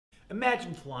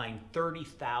Imagine flying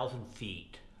 30,000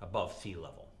 feet above sea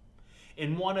level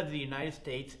in one of the United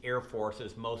States Air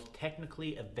Force's most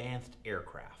technically advanced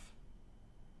aircraft,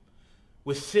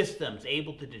 with systems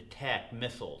able to detect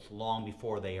missiles long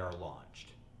before they are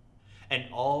launched. And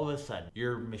all of a sudden,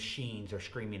 your machines are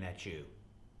screaming at you,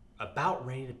 about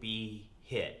ready to be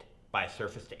hit by a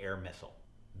surface-to-air missile.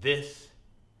 This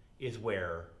is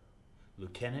where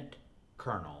Lieutenant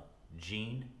Colonel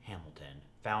Gene Hambleton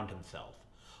found himself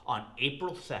on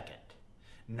April 2nd,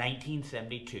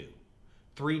 1972,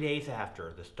 3 days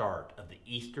after the start of the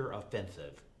Easter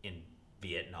Offensive in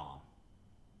Vietnam.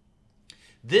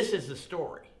 This is the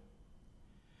story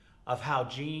of how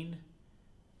Gene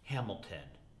Hambleton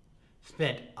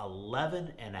spent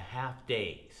 11 and a half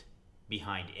days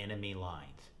behind enemy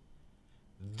lines.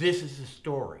 This is the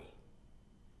story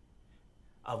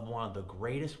of one of the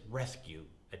greatest rescue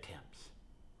attempts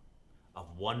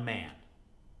of one man,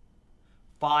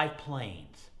 5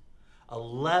 planes,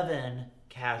 11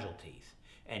 casualties,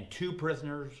 and 2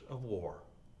 prisoners of war,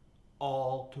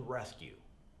 all to rescue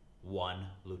one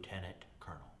lieutenant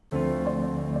colonel.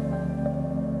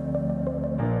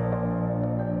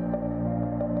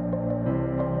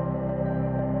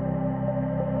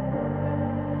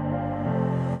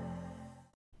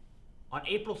 On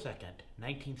April 2nd,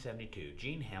 1972,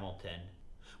 Gene Hambleton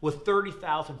was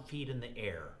 30,000 feet in the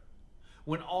air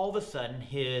when all of a sudden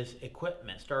his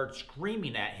equipment started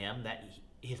screaming at him that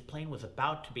his plane was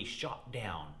about to be shot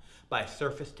down by a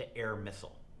surface-to-air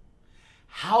missile.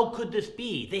 How could this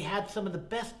be? They had some of the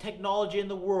best technology in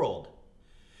the world.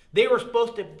 They were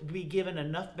supposed to be given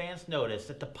enough advance notice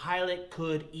that the pilot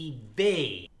could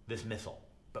evade this missile.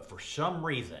 But for some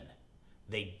reason,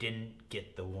 they didn't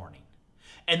get the warning.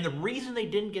 And the reason they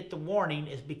didn't get the warning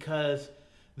is because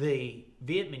the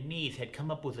Vietnamese had come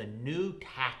up with a new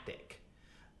tactic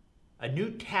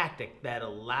that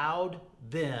allowed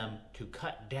them to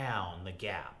cut down the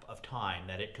gap of time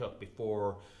that it took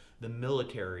before the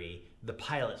military, the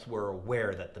pilots were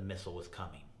aware that the missile was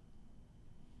coming.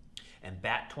 And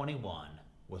Bat-21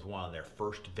 was one of their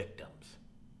first victims.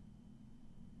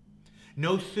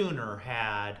 No sooner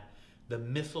had the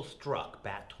missile struck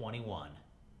Bat-21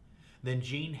 than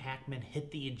Gene Hackman hit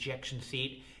the ejection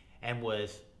seat and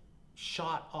was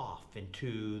shot off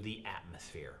into the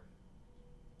atmosphere.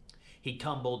 He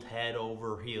tumbled head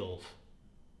over heels,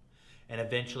 and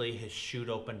eventually his chute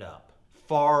opened up,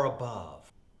 far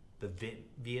above the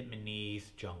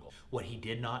Vietnamese jungle. What he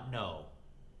did not know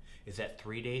is that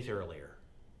 3 days earlier,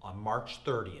 on March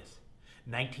 30th,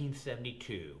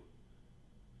 1972,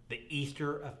 the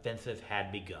Easter Offensive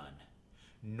had begun.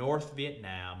 North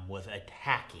Vietnam was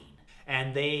attacking,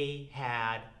 and they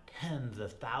had tens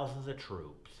of thousands of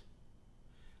troops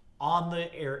in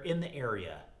the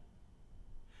area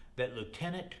that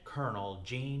Lieutenant Colonel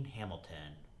Gene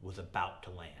Hambleton was about to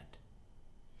land.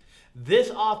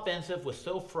 This offensive was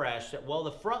so fresh that while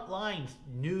the front lines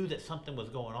knew that something was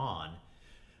going on,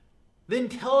 the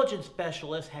intelligence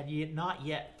specialists had not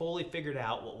yet fully figured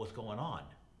out what was going on.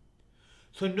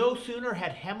 So no sooner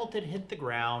had Hambleton hit the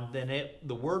ground than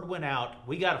the word went out,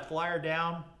 we got a flyer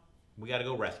down, we got to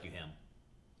go rescue him.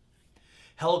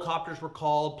 Helicopters were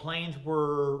called, planes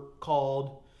were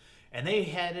called, and they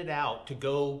headed out to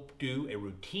go do a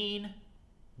routine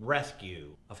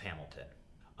rescue of Hambleton.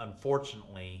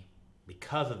 Unfortunately,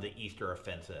 because of the Easter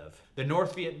Offensive, the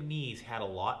North Vietnamese had a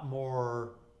lot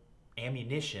more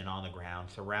ammunition on the ground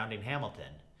surrounding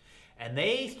Hambleton, and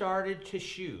they started to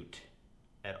shoot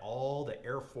at all the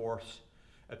Air Force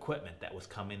equipment that was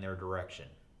coming their direction.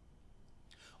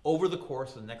 Over the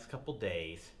course of the next couple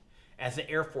days, as the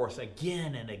Air Force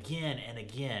again and again and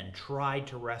again tried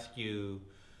to rescue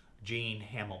Gene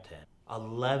Hambleton,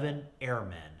 11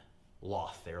 airmen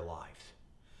lost their lives.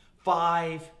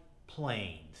 5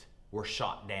 planes were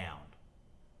shot down,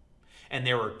 and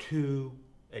there were 2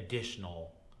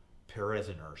 additional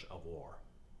prisoners of war.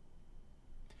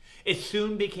 It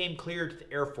soon became clear to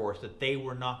the Air Force that they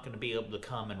were not going to be able to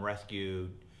come and rescue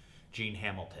Gene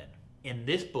Hambleton. In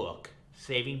this book,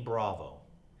 Saving Bravo,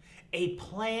 a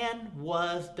plan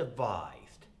was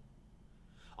devised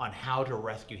on how to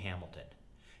rescue Hambleton.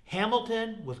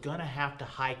 Hamilton was going to have to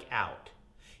hike out.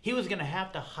 He was going to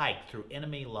have to hike through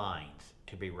enemy lines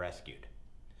to be rescued.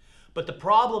 But the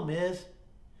problem is,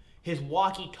 his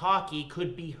walkie-talkie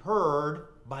could be heard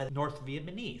by the North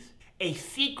Vietnamese. A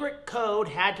secret code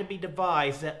had to be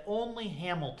devised that only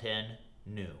Hambleton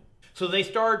knew. So they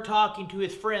started talking to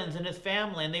his friends and his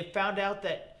family, and they found out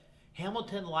that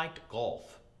Hambleton liked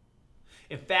golf.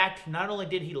 In fact, not only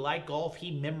did he like golf, he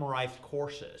memorized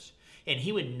courses. And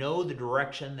he would know the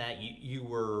direction that you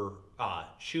were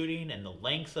shooting and the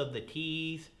lengths of the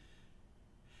tees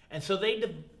And so they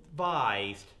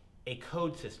devised a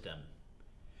code system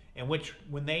in which,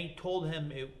 when they told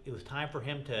him it was time for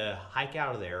him to hike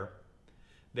out of there,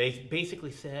 they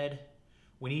basically said,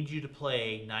 we need you to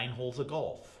play 9 holes of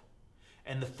golf.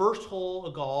 And the first hole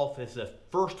of golf is the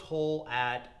first hole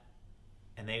at,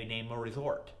 and they name a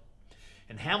resort.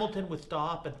 And Hambleton would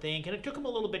stop and think, and it took him a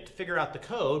little bit to figure out the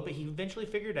code, but he eventually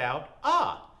figured out,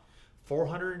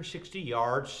 460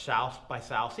 yards south by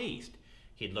southeast.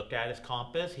 He'd looked at his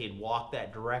compass, he'd walked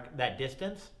that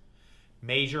distance,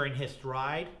 measuring his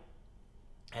stride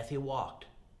as he walked.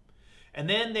 And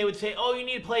then they would say, oh, you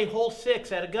need to play hole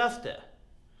 6 at Augusta.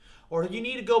 Or you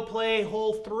need to go play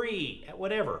hole 3 at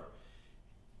whatever.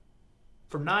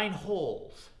 For 9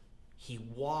 holes, he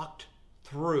walked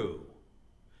through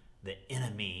the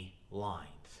enemy lines.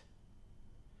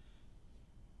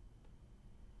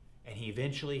 And he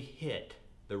eventually hit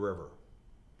the river.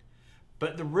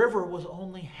 But the river was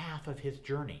only half of his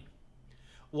journey.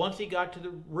 Once he got to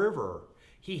the river,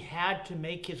 he had to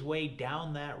make his way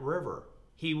down that river.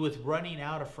 He was running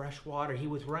out of fresh water. He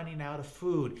was running out of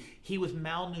food. He was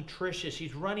malnutritious.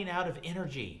 He's running out of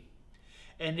energy.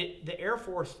 And the Air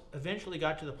Force eventually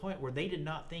got to the point where they did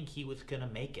not think he was going to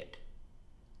make it.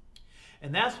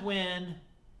 And that's when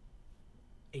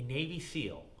a Navy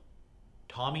SEAL,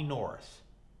 Tommy Norris,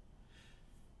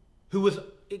 who was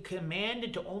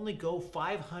commanded to only go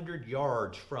 500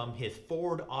 yards from his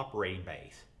forward operating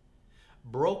base,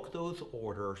 broke those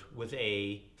orders with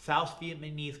a South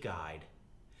Vietnamese guide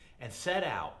and set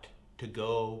out to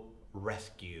go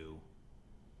rescue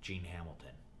Gene Hambleton.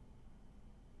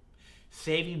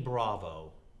 Saving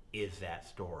Bravo is that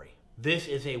story. This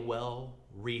is a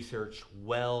well-researched,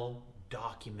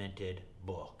 well-documented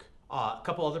book. A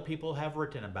couple other people have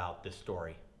written about this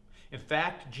story. In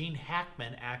fact, Gene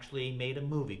Hackman actually made a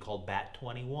movie called Bat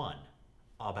 21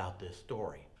 about this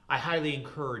story. I highly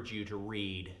encourage you to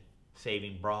read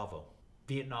Saving Bravo.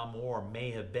 Vietnam War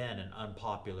may have been an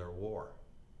unpopular war,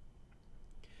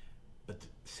 but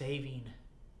Saving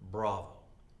Bravo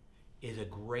is a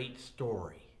great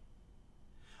story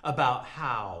about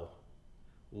how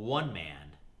one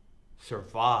man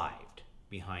survived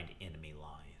behind enemy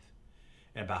lines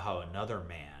and about how another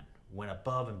man went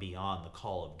above and beyond the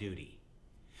call of duty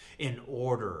in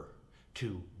order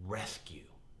to rescue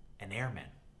an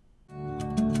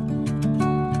airman.